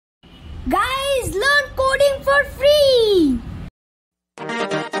Guys, learn coding for free!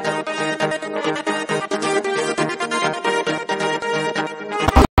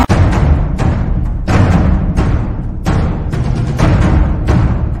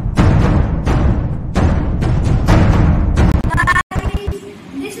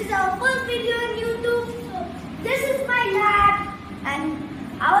 This is our first video on YouTube. So this is my lab and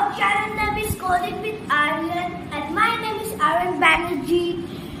our channel name is Coding with Aryan and my name is Aryan Banerjee.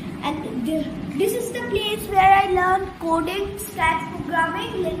 And this is the place where I learned coding, stats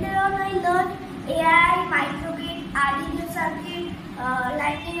programming. Later on I learned AI, microgrid, Arduino circuit,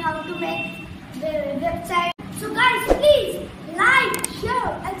 learning how to make the website. So guys, please like,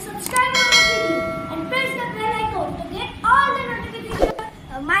 share and subscribe our video and press the bell icon to get all the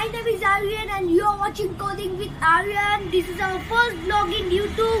notifications. My name is Aryan and you are watching Coding with Aryan. This is our first vlog in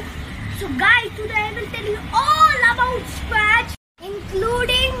YouTube. So guys, today I will tell you all about Scratch,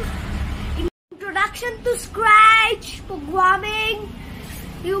 including introduction to Scratch, programming.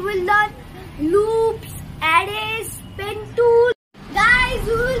 You will learn loops, arrays, pen tools. Guys,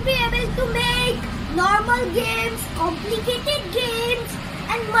 you will be able to make normal games, complicated games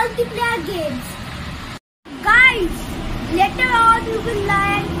and multiplayer games. Guys, later on you will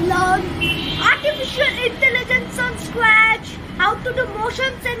learn artificial intelligence on Scratch, how to do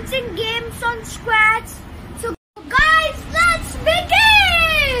motion sensing games on Scratch. So guys, let's begin!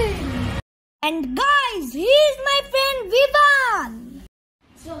 And guys, he is my friend Vivan.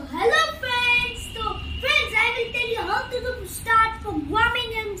 So hello friends. So friends, I will tell you how to start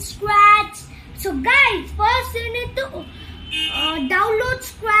programming in Scratch. So guys, first you need to download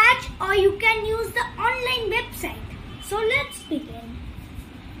Scratch or you can use the online website. So let's begin.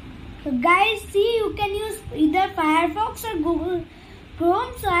 So guys, see, you can use either Firefox or Google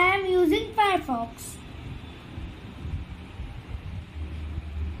Chrome. So I am using Firefox.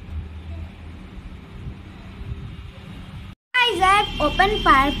 Guys, I have opened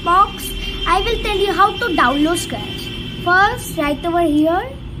Firefox. I will tell you how to download Scratch. First, right over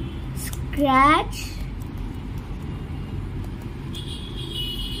here, Scratch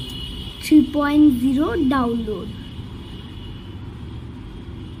 3.0 download.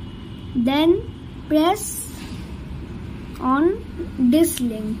 Then press on this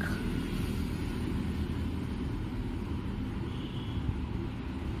link.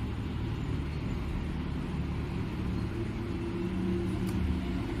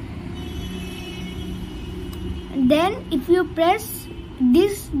 Then if you press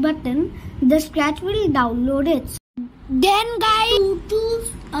this button, the Scratch will download it. Then guys,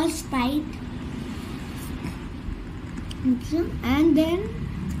 choose a sprite and then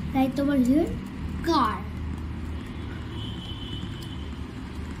right over here, car.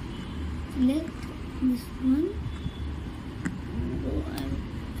 Select this one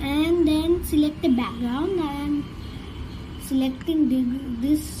and then select the background. I am selecting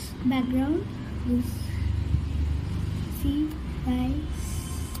this background. See guys,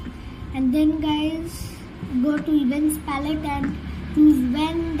 and then guys, go to events palette and choose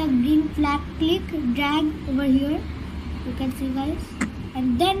when the green flag click, drag over here. You can see guys.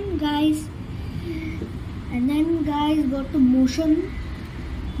 And then guys, go to motion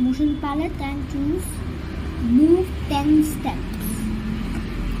palette and choose move 10 steps.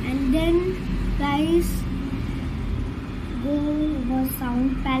 And then guys, go over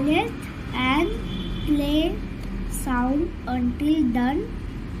sound palette and play sound until done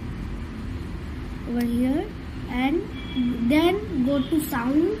over here. And then go to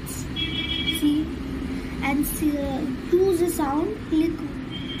sounds, see, and choose a sound,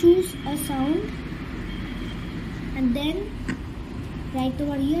 choose a sound, and then right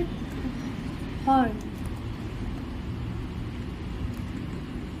over here, horn,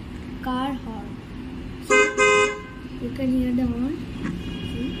 car horn. See, you can hear the horn.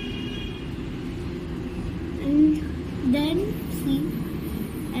 See? And then see,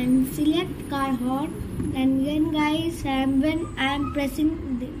 and select car horn. And then guys, when I am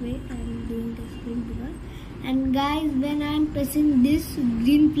pressing the wait, I am doing the screen bigger. And guys, when I am pressing this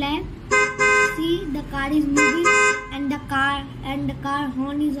green flag, see, the car is moving and the car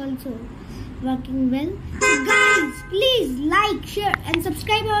horn is also working well. So guys, please like, share and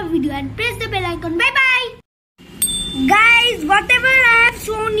subscribe our video and press the bell icon. Bye bye. Guys, whatever I have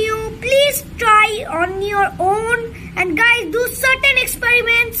shown you, please try on your own. And guys, do certain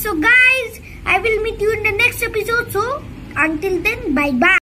experiments. So guys, I will meet you in the next episode. So until then, bye bye.